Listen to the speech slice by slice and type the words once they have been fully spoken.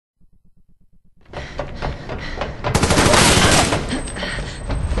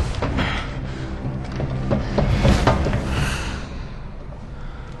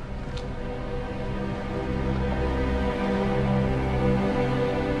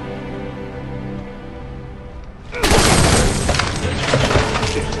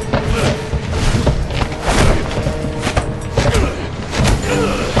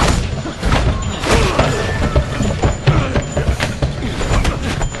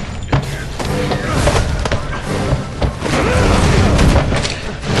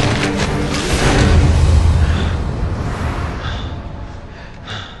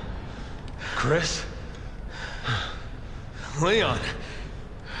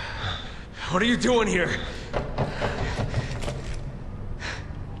What are you doing here?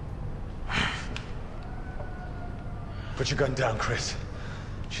 Put your gun down, Chris.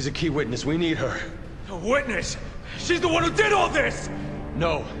 She's a key witness. We need her. A witness? She's the one who did all this!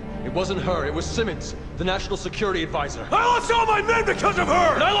 No, it wasn't her. It was Simmons, the National Security Advisor. I lost all my men because of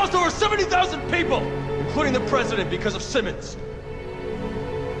her! And I lost over 70,000 people, including the president, because of Simmons.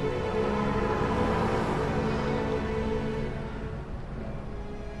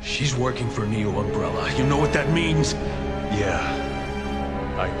 She's working for Neo Umbrella. You know what that means? Yeah,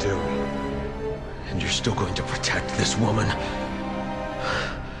 I do. And you're still going to protect this woman?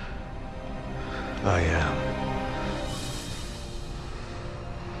 I am.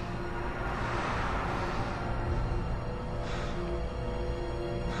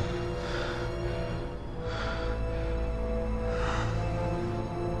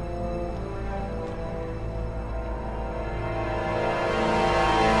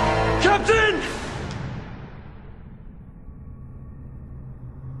 Captain!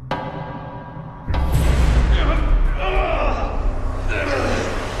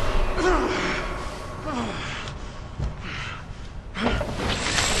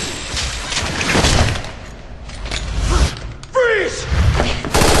 Freeze!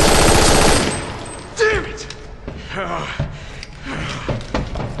 Damn it!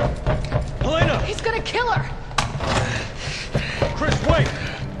 Helena! He's gonna kill her! Chris, wait!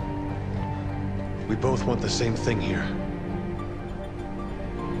 We both want the same thing here.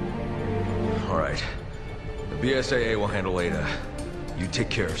 All right. The BSAA will handle Ada. You take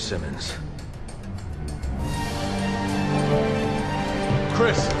care of Simmons.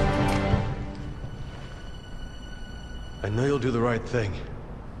 Chris! I know you'll do the right thing.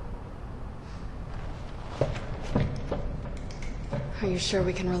 Are you sure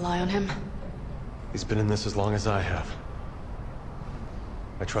we can rely on him? He's been in this as long as I have.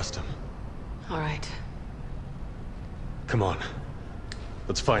 I trust him. All right. Come on.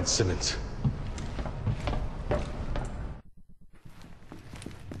 Let's find Simmons.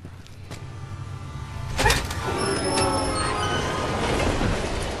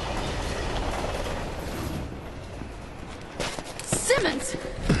 Simmons!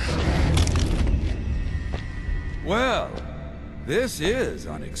 Well, this is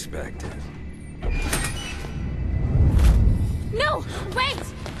unexpected. No! Wait!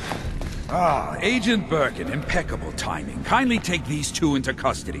 Ah, Agent Birkin, impeccable timing. Kindly take these two into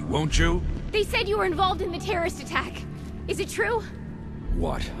custody, won't you? They said you were involved in the terrorist attack. Is it true?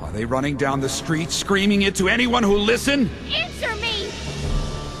 What, are they running down the street screaming it to anyone who'll listen? Answer me!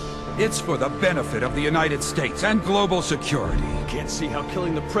 It's for the benefit of the United States and global security. Can't see how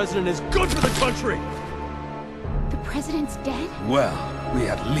killing the president is good for the country! The president's dead? Well, we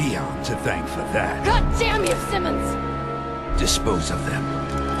have Leon to thank for that. God damn you, Simmons! Dispose of them.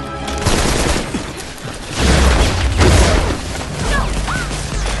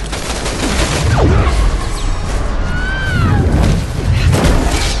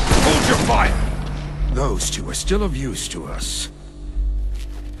 Hold your fire! Those two are still of use to us.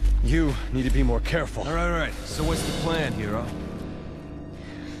 You need to be more careful. All right. So what's the plan, hero?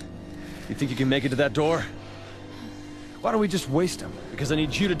 You think you can make it to that door? Why don't we just waste him? Because I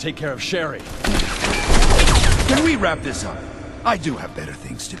need you to take care of Sherry. Can we wrap this up? I do have better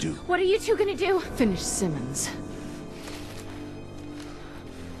things to do. What are you two gonna do? Finish Simmons.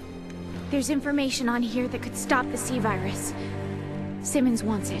 There's information on here that could stop the C-virus. Simmons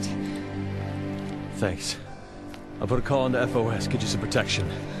wants it. Thanks. I'll put a call into FOS, get you some protection.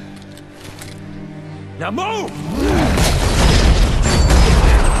 Now move!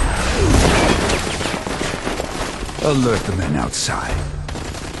 Alert the men outside.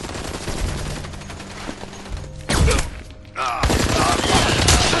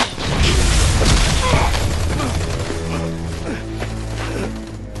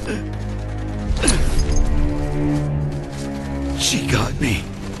 She got me.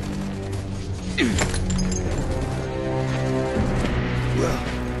 Well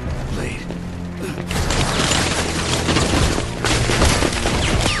played.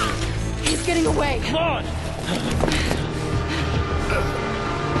 He's getting away! Come on!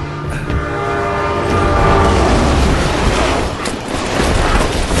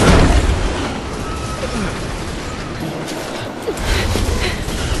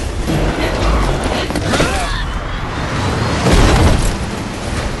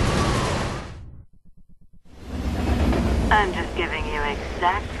 I'm just giving you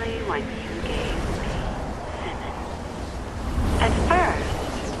exactly what you gave me, Simmons. At first,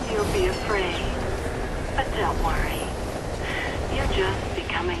 you'll be afraid. But don't worry. You're just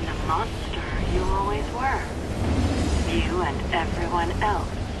becoming the monster you always were. You and everyone else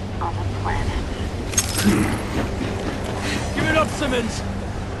on the planet. Give it up, Simmons!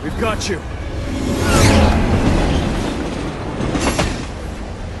 We've got you.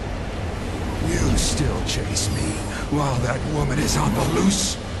 You still chase me while that woman is on the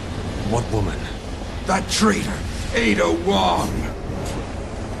loose? What woman? That traitor, Ada Wong.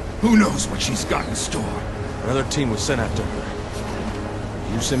 Who knows what she's got in store? Another team was sent after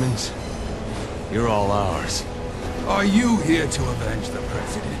her. You, Simmons? You're all ours. Are you here to avenge the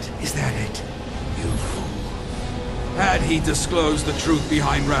President? Is that it? You fool. Had he disclosed the truth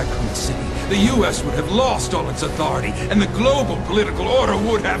behind Raccoon City, the U.S. would have lost all its authority, and the global political order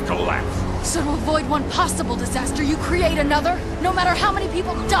would have collapsed. So to avoid one possible disaster, you create another? No matter how many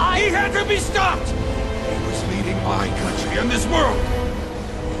people die? He had to be stopped! He was leading my country and this world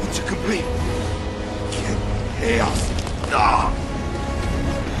into complete chaos. Ah!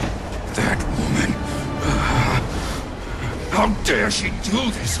 That woman... how dare she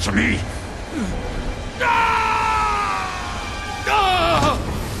do this to me? Ah! Ah!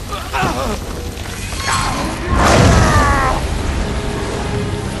 Ah!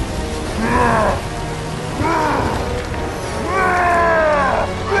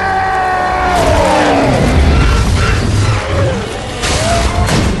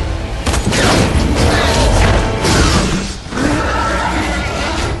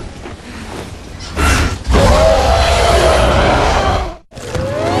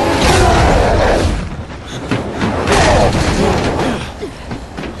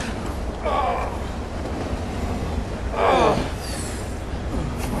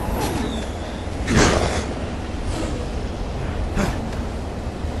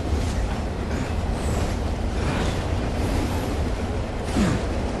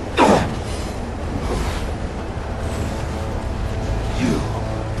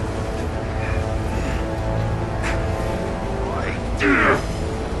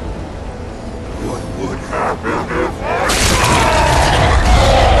 What would happen if I...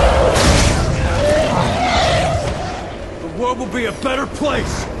 The world will be a better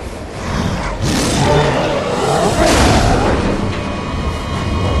place!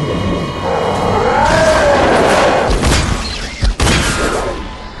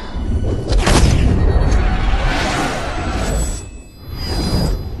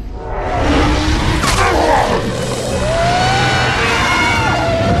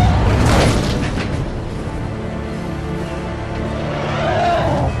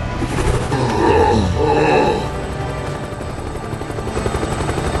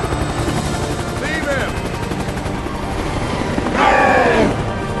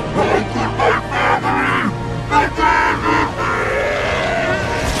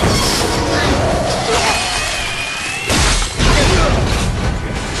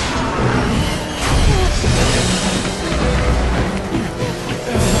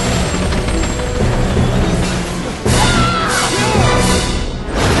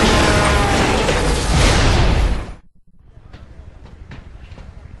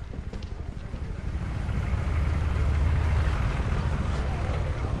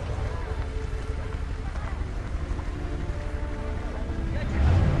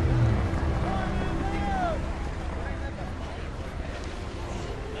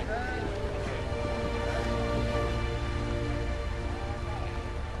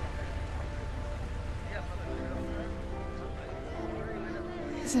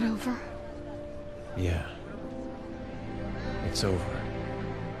 Is it over? Yeah. It's over.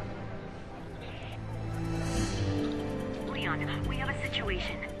 Leon, we have a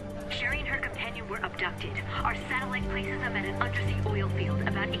situation. Sherry and her companion were abducted. Our satellite places them at an undersea oil field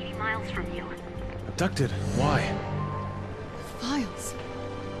about 80 miles from you. Abducted? Why? Files.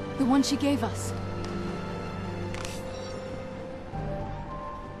 The one she gave us.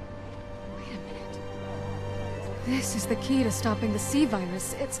 Wait a minute. This is the key to stopping the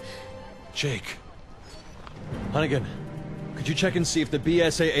C-virus. It's... Jake. Hunnigan, could you check and see if the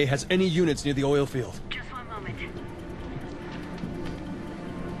BSAA has any units near the oil field? Just one moment.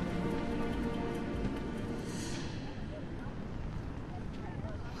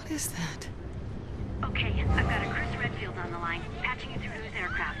 What is that? Okay, I've got a Chris Redfield on the line, patching you through to his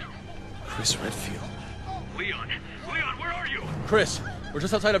aircraft. Chris Redfield. Leon! Leon, where are you? Chris, we're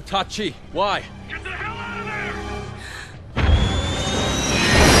just outside of Tachi. Why? Get the hell out of there!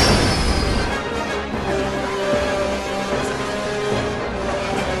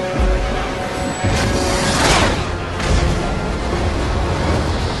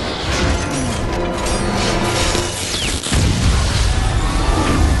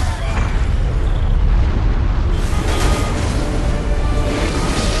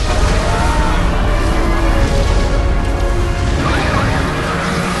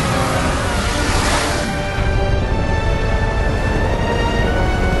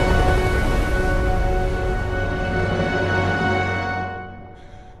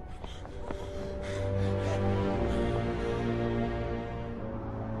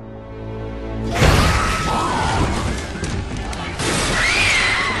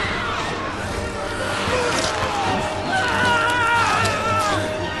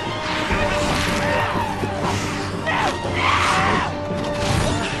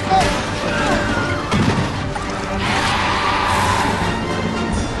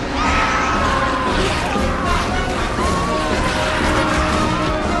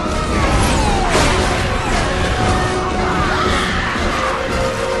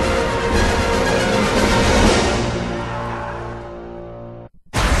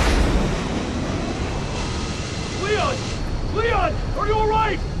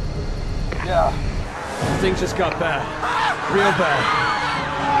 just got bad. Real bad.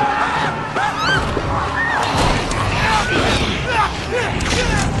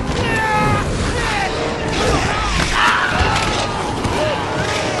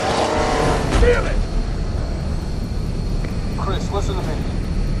 Damn it! Chris, listen to me.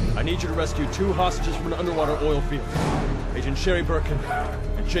 I need you to rescue 2 hostages from an underwater oil field. Agent Sherry Birkin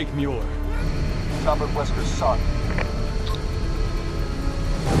and Jake Mueller. Robert Wesker's son.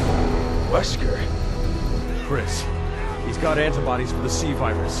 Wesker? Chris, he's got antibodies for the C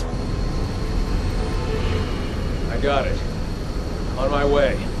virus. I got it. On my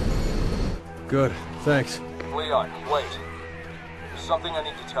way. Good, thanks. Leon, wait. There's something I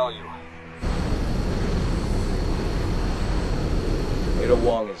need to tell you. Ada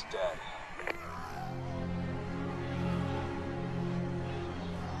Wong is Dead.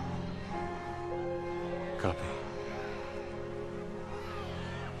 Copy.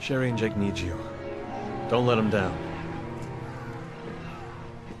 Sherry and Jake need you. Don't let them down.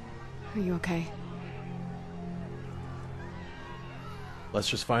 Are you okay? Let's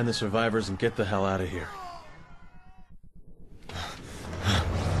just find the survivors and get the hell out of here.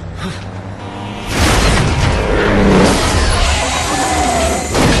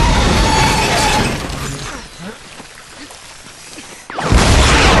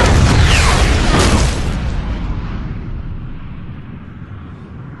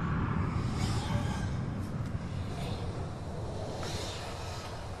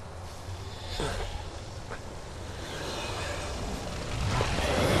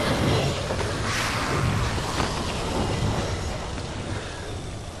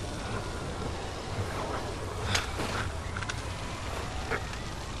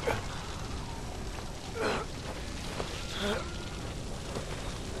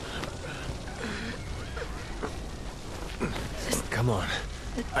 Come on.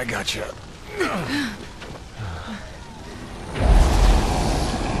 I got you.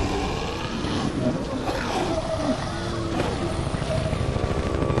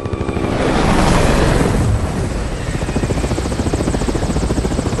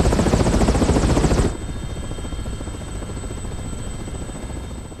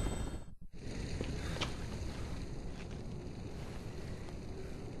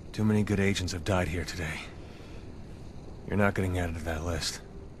 Too many good agents have died here today. You're not getting added to that list.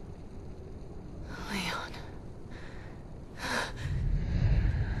 Leon.